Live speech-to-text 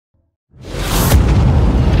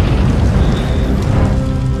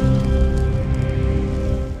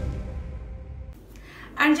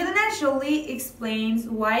Jolie explains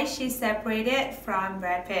why she separated from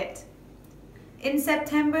Brad Pitt. In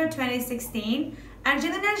September 2016,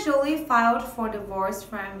 Angelina Jolie filed for divorce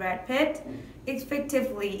from Brad Pitt,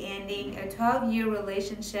 effectively ending a 12-year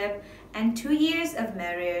relationship and 2 years of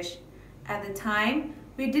marriage. At the time,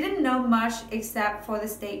 we didn't know much except for the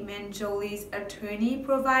statement Jolie's attorney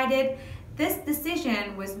provided. This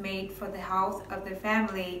decision was made for the health of the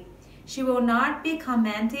family. She will not be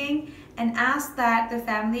commenting and asked that the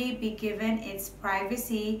family be given its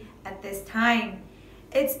privacy at this time.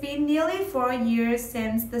 It's been nearly 4 years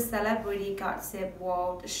since the celebrity gossip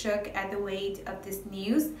world shook at the weight of this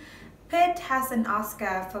news. Pitt has an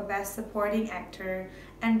Oscar for Best Supporting Actor,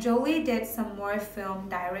 and Jolie did some more film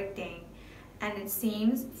directing. And it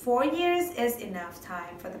seems 4 years is enough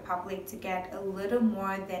time for the public to get a little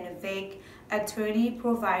more than a vague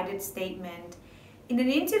attorney-provided statement. In an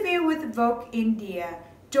interview with Vogue India,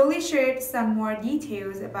 Jolie shared some more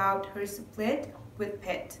details about her split with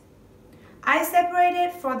Pitt. "I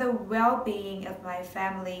separated for the well-being of my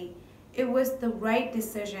family. It was the right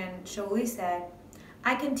decision," Jolie said.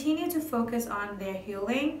 "I continue to focus on their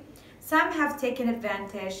healing. Some have taken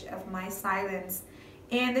advantage of my silence,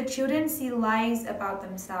 and the children see lies about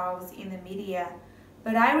themselves in the media.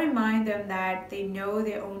 But I remind them that they know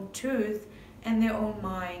their own truth and their own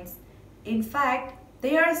minds. In fact,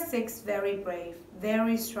 they are 6 very brave,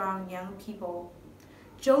 very strong young people."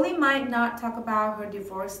 Jolie might not talk about her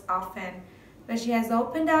divorce often, but she has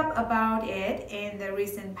opened up about it in the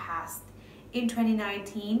recent past. In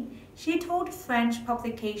 2019, she told French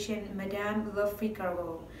publication Madame Le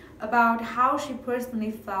Figaro about how she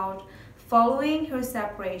personally felt following her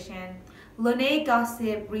separation. Lene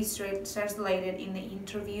Gossip translated in the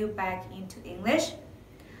interview back into English.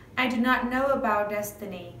 "I do not know about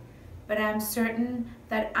destiny, but I'm certain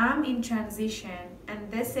that I'm in transition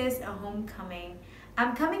and this is a homecoming.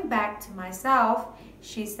 I'm coming back to myself,"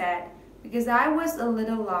 she said. "Because I was a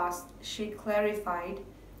little lost," she clarified.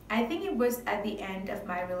 "I think it was at the end of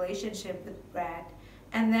my relationship with Brad.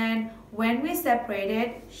 And then when we separated,"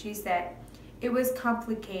 she said, "it was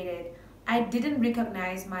complicated. I didn't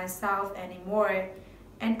recognize myself anymore.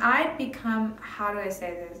 And I'd become, how do I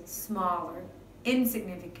say this, smaller,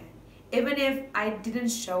 insignificant. Even if I didn't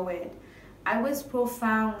show it. I was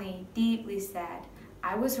profoundly, deeply sad.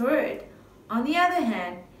 I was hurt. On the other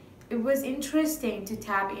hand, it was interesting to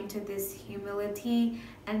tap into this humility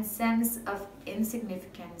and sense of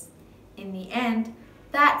insignificance. In the end,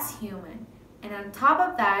 that's human. And on top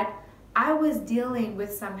of that, I was dealing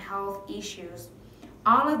with some health issues.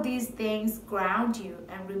 All of these things ground you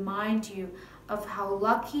and remind you of how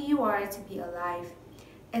lucky you are to be alive.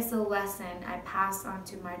 It's a lesson I pass on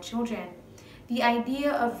to my children. The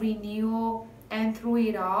idea of renewal, and through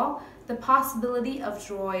it all, the possibility of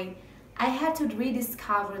joy. I had to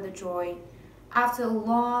rediscover the joy. After a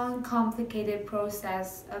long, complicated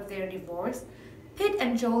process of their divorce, Pitt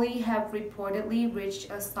and Jolie have reportedly reached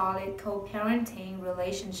a solid co-parenting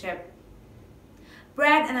relationship.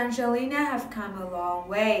 Brad and Angelina have come a long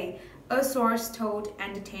way, a source told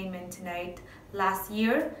Entertainment Tonight last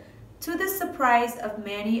year. To the surprise of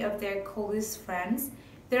many of their closest friends,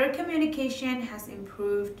 their communication has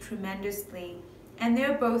improved tremendously, and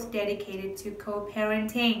they're both dedicated to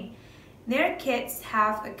co-parenting. Their kids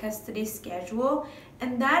have a custody schedule,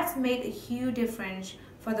 and that's made a huge difference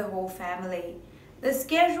for the whole family. The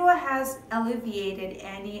schedule has alleviated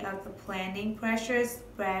any of the planning pressures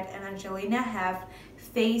Brad and Angelina have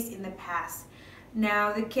faced in the past.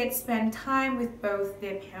 Now the kids spend time with both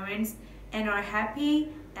their parents and are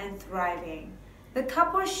happy and thriving. The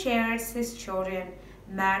couple shares his children,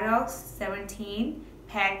 Maddox 17,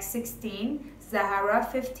 Peg 16, Zahara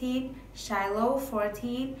 15, Shiloh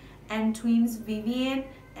 14, and twins Vivian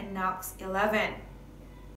and Knox 11.